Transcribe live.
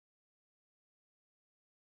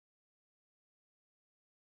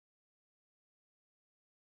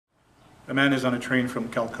A man is on a train from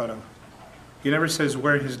Calcutta. He never says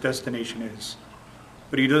where his destination is,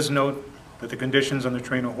 but he does note that the conditions on the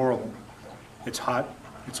train are horrible. It's hot,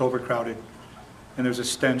 it's overcrowded, and there's a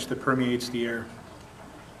stench that permeates the air.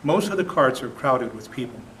 Most of the carts are crowded with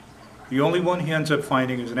people. The only one he ends up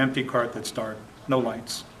finding is an empty cart that's dark, no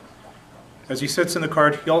lights. As he sits in the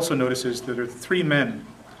cart, he also notices that there are 3 men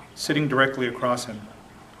sitting directly across him,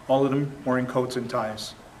 all of them wearing coats and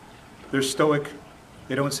ties. They're stoic,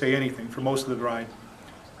 they don't say anything for most of the ride.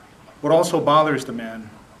 What also bothers the man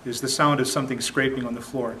is the sound of something scraping on the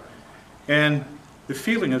floor and the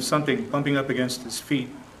feeling of something bumping up against his feet.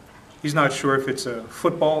 He's not sure if it's a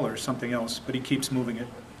football or something else, but he keeps moving it.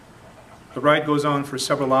 The ride goes on for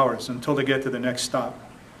several hours until they get to the next stop.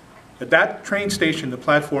 At that train station, the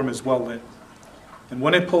platform is well lit. And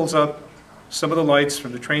when it pulls up, some of the lights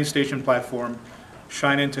from the train station platform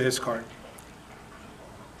shine into his cart.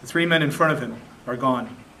 The 3 men in front of him are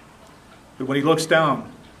gone. But when he looks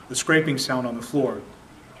down, the scraping sound on the floor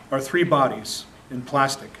are 3 bodies in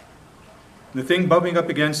plastic. And the thing bumping up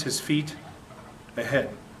against his feet, a head.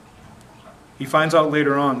 He finds out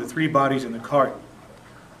later on the 3 bodies in the cart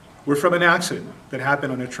were from an accident that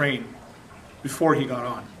happened on a train before he got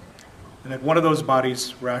on. And that one of those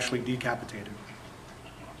bodies were actually decapitated.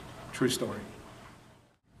 True story.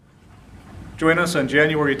 Join us on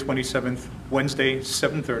January 27th, Wednesday,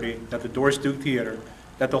 7:30 at the Doris Duke Theater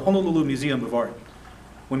at the Honolulu Museum of Art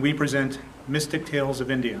when we present Mystic Tales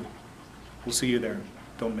of India. We'll see you there.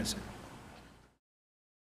 Don't miss it.